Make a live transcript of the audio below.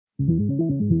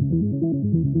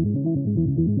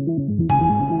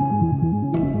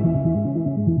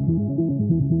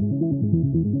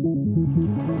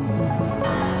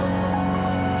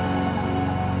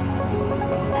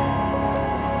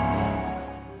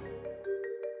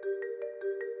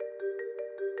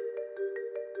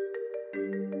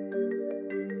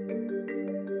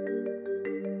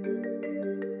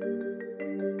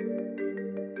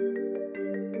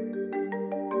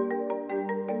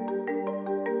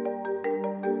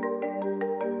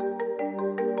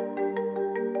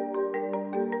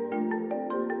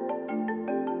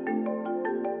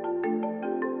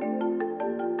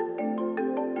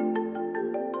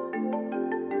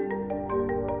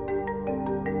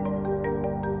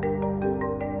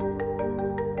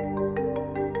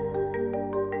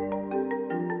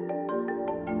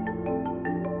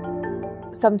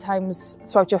Sometimes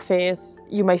throughout your phase,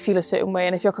 you might feel a certain way,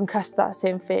 and if you're concussed that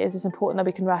same phase, it's important that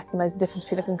we can recognise the difference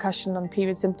between a concussion and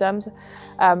period symptoms.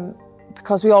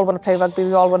 Because we all want to play rugby,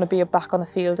 we all want to be back on the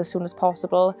field as soon as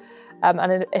possible.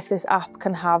 And if this app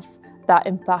can have that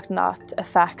impact and that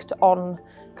effect on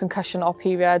concussion or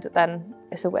period, then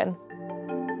it's a win.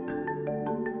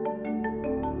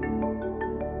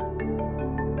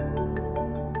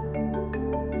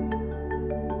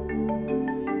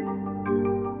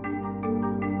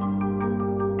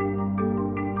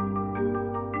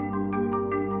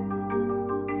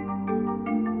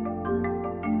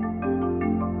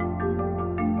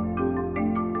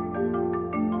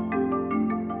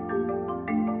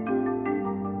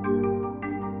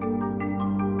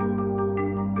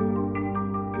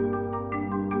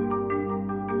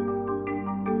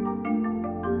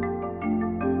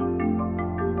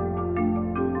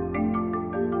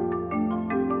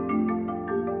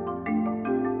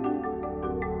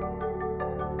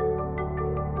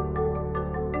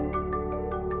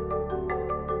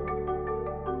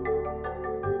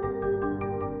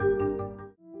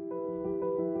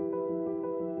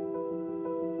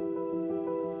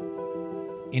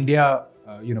 India,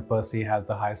 per se has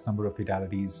the highest number of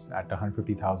fatalities at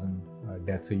 150,000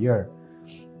 deaths a year.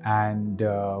 And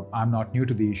I'm not new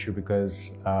to the issue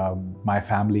because my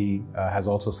family has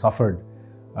also suffered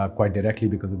quite directly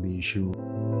because of the issue.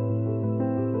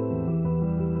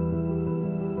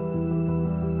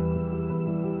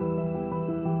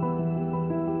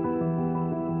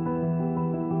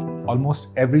 Almost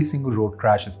every single road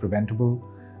crash is preventable.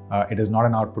 It is not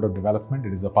an output of development,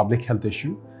 it is a public health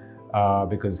issue.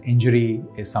 Because injury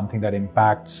is something that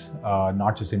impacts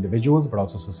not just individuals but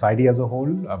also society as a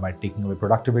whole by taking away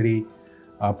productivity,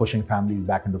 pushing families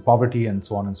back into poverty, and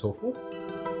so on and so forth.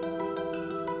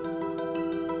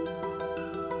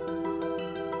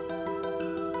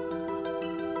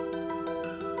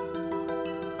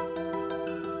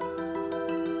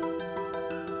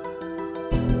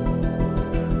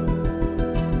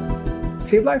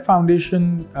 SaveLIFE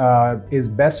Foundation is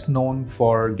best known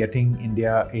for getting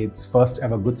India its first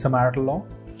ever Good Samaritan law.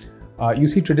 You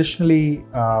see, traditionally,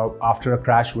 after a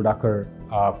crash would occur,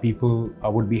 people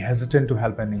would be hesitant to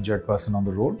help an injured person on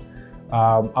the road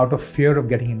out of fear of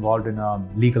getting involved in a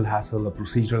legal hassle, a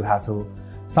procedural hassle,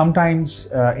 sometimes,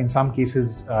 in some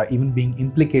cases, even being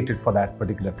implicated for that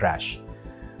particular crash.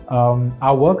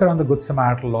 Our work around the Good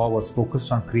Samaritan law was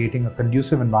focused on creating a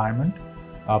conducive environment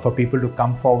for people to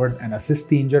come forward and assist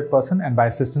the injured person. And by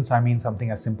assistance, I mean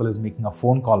something as simple as making a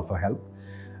phone call for help,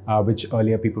 which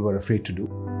earlier people were afraid to do.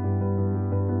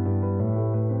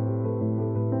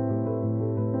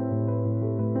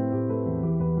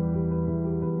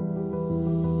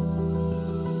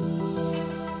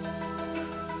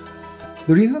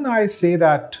 The reason I say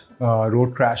that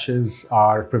road crashes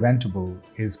are preventable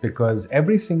is because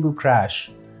every single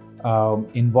crash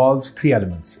involves three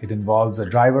elements. It involves a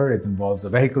driver, it involves a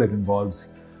vehicle, it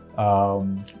involves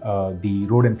the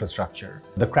road infrastructure.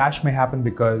 The crash may happen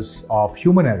because of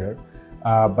human error,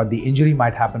 but the injury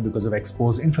might happen because of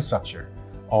exposed infrastructure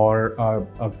or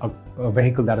a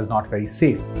vehicle that is not very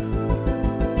safe.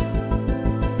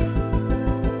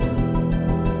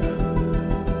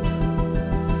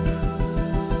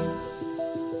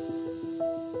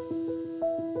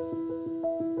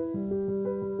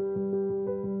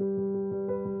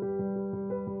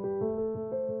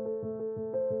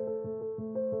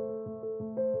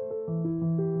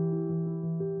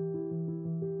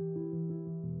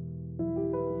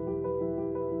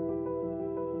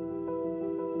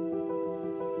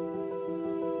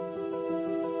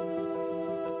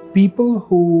 People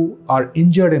who are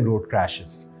injured in road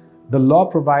crashes, the law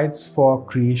provides for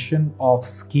creation of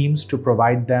schemes to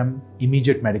provide them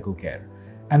immediate medical care.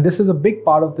 And this is a big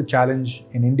part of the challenge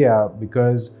in India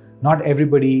because not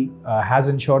everybody has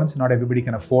insurance. Not everybody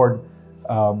can afford,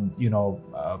 high-end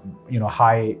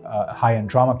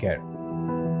trauma care.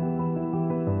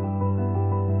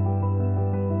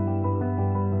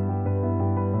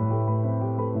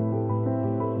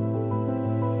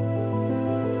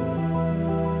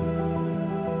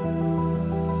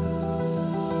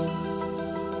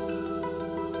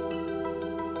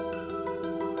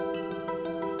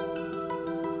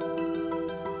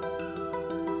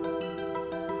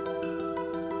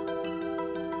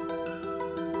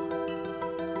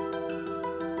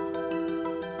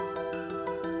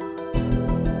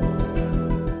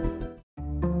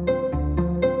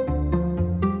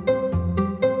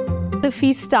 If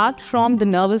we start from the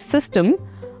nervous system,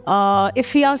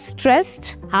 if we are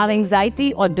stressed, have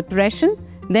anxiety or depression,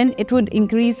 then it would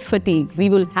increase fatigue. We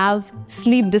will have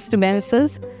sleep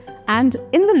disturbances. And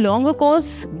in the longer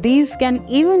course, these can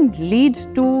even lead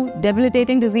to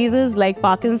debilitating diseases like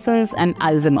Parkinson's and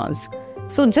Alzheimer's.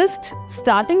 So just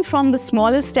starting from the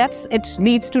smallest steps, it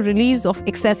leads to release of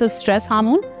excessive stress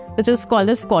hormone, which is called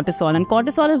as cortisol. And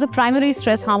cortisol is the primary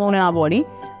stress hormone in our body,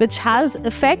 which has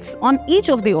effects on each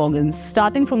of the organs,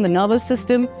 starting from the nervous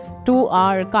system to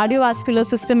our cardiovascular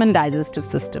system and digestive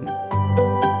system.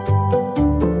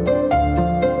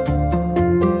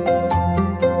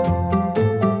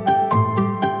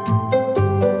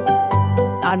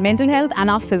 Our mental health and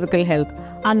our physical health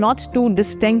are not two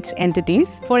distinct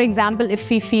entities. For example, if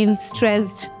we feel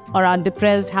stressed or are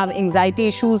depressed, have anxiety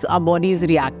issues, our bodies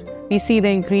react. We see the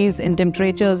increase in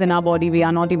temperatures in our body. We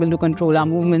are not able to control our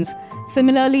movements.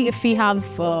 Similarly, if we have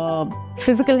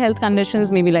physical health conditions,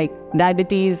 maybe like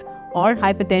diabetes or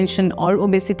hypertension or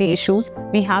obesity issues,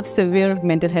 we have severe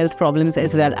mental health problems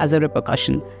as well as a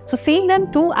repercussion. So seeing them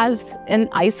two as in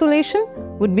isolation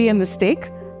would be a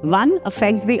mistake. One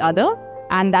affects the other,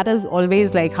 and that is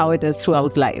always like how it is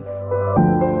throughout life.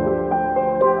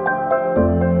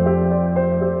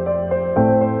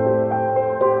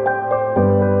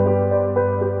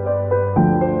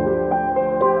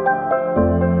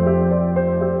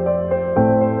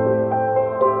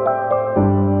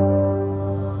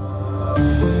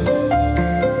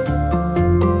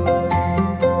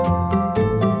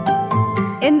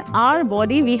 In our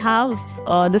body, we have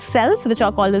the cells which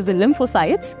are called as the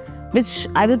lymphocytes, which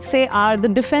I would say are the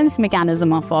defense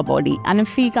mechanism of our body. And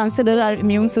if we consider our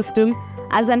immune system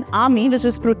as an army which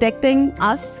is protecting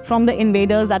us from the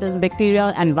invaders, that is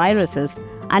bacteria and viruses,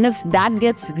 and if that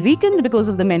gets weakened because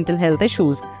of the mental health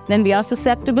issues, then we are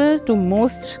susceptible to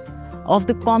most of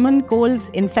the common cold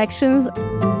infections.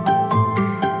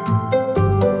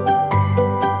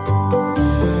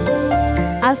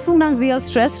 As soon as we are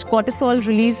stressed, cortisol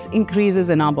release increases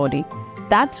in our body.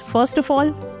 That, first of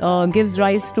all, gives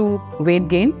rise to weight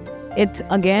gain. It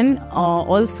again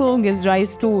also gives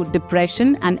rise to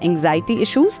depression and anxiety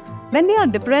issues. When we are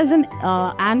depressed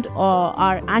and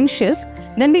are anxious,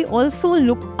 then we also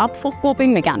look up for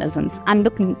coping mechanisms. And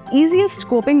the easiest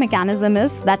coping mechanism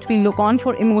is that we look on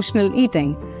for emotional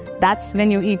eating. That's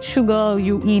when you eat sugar,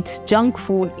 you eat junk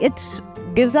food. It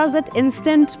gives us that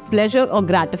instant pleasure or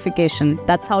gratification.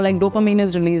 That's how like dopamine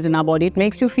is released in our body. It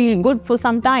makes you feel good for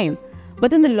some time.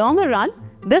 But in the longer run,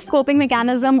 this coping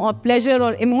mechanism or pleasure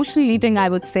or emotional eating, I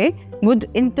would say, would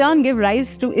in turn give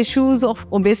rise to issues of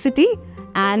obesity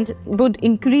and would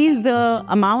increase the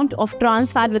amount of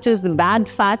trans fat, which is the bad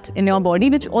fat in your body,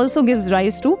 which also gives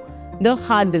rise to the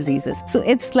heart diseases. So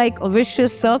it's like a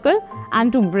vicious circle. And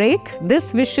to break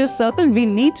this vicious circle, we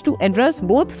need to address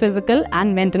both physical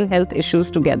and mental health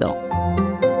issues together.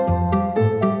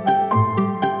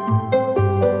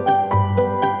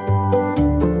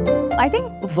 I think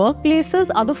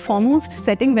workplaces are the foremost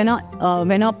setting when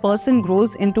a person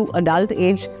grows into adult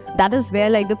age. That is where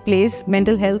like the place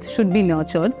mental health should be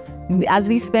nurtured. As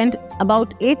we spend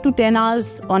about 8 to 10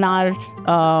 hours on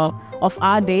of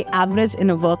our day average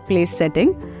in a workplace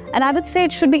setting. And I would say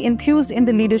it should be infused in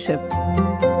the leadership.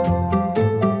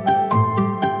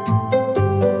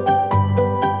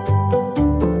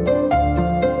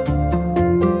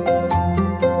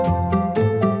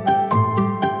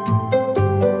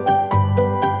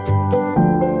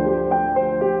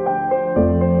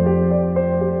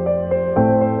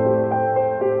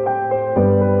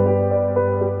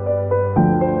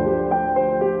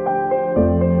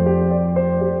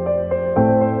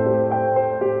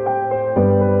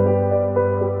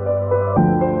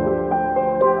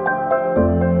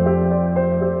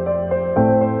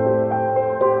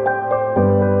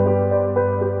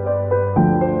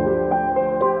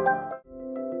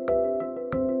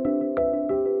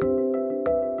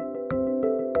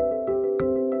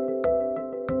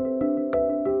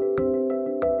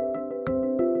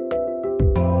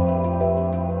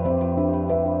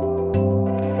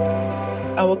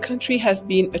 Our country has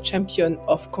been a champion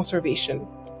of conservation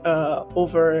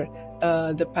over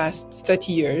the past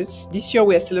 30 years. This year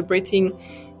we are celebrating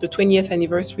the 20th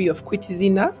anniversary of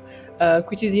Kwitizina.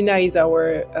 Kwitizina is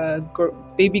our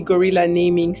baby gorilla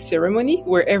naming ceremony,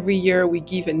 where every year we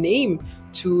give a name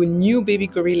to a new baby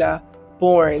gorilla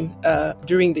born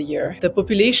during the year. The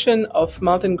population of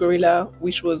mountain gorilla,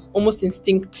 which was almost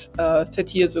extinct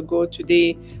 30 years ago,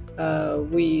 today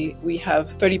we have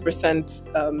 30%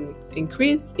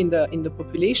 increase in the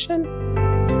population.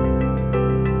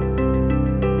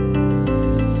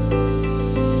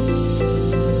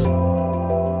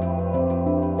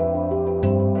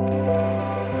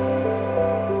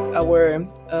 Our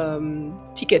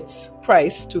ticket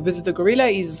price to visit the gorilla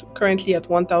is currently at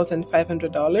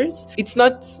 $1,500. It's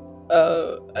not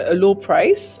a low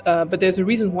price, but there's a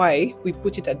reason why we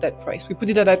put it at that price. We put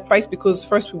it at that price because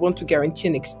first we want to guarantee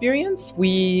an experience.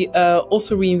 We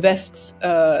also reinvest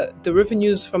the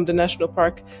revenues from the national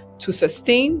park to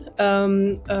sustain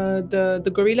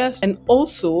the gorillas, and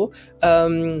also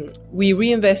we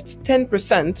reinvest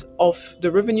 10% of the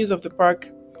revenues of the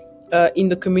park in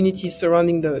the communities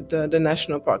surrounding the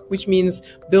national park, which means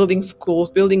building schools,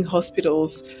 building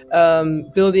hospitals,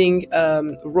 building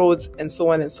roads, and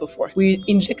so on and so forth. We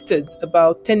injected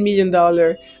about $10 million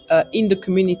in the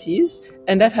communities,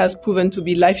 and that has proven to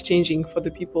be life-changing for the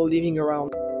people living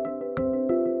around.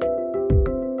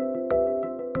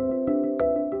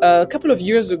 A couple of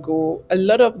years ago, a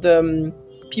lot of the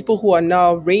people who are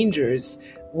now rangers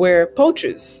were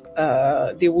poachers.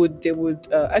 They would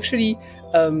actually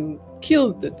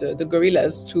kill the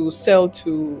gorillas to sell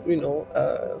to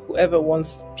whoever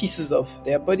wants pieces of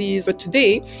their bodies. But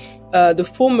today, the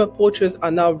former poachers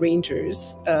are now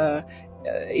rangers.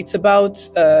 It's about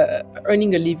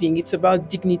earning a living. It's about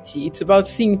dignity. It's about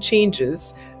seeing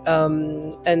changes.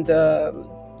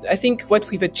 I think what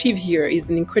we've achieved here is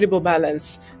an incredible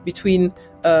balance between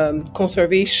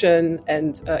conservation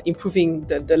and improving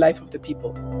the life of the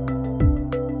people.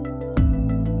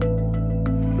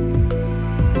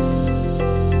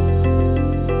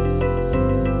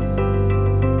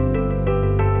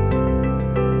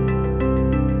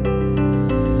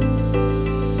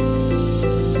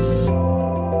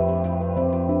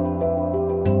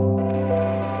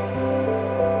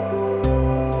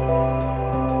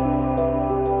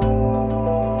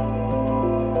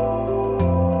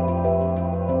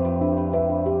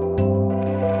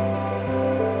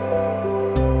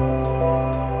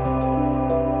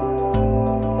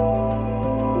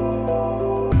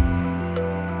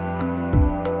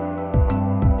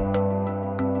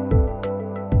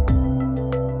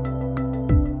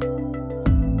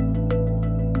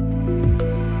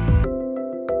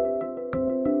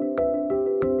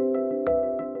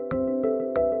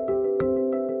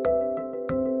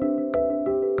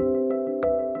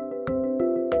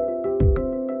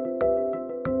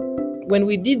 When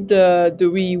we did the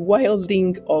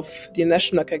rewilding of the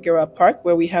National Kagera Park,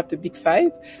 where we have the Big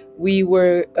Five, we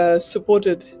were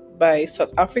supported by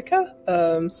South Africa.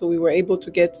 So we were able to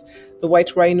get the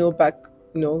white rhino back,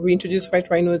 reintroduce white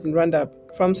rhinos in Rwanda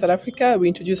from South Africa,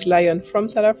 reintroduce lion from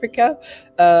South Africa.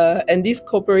 And this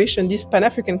cooperation, this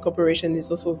Pan-African cooperation is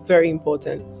also very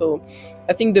important. So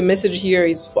I think the message here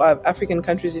is for our African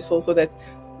countries is also that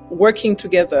working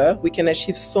together, we can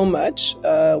achieve so much.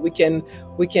 We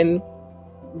can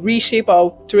reshape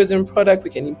our tourism product. We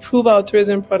can improve our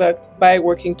tourism product by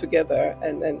working together,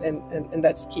 and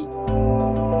that's key.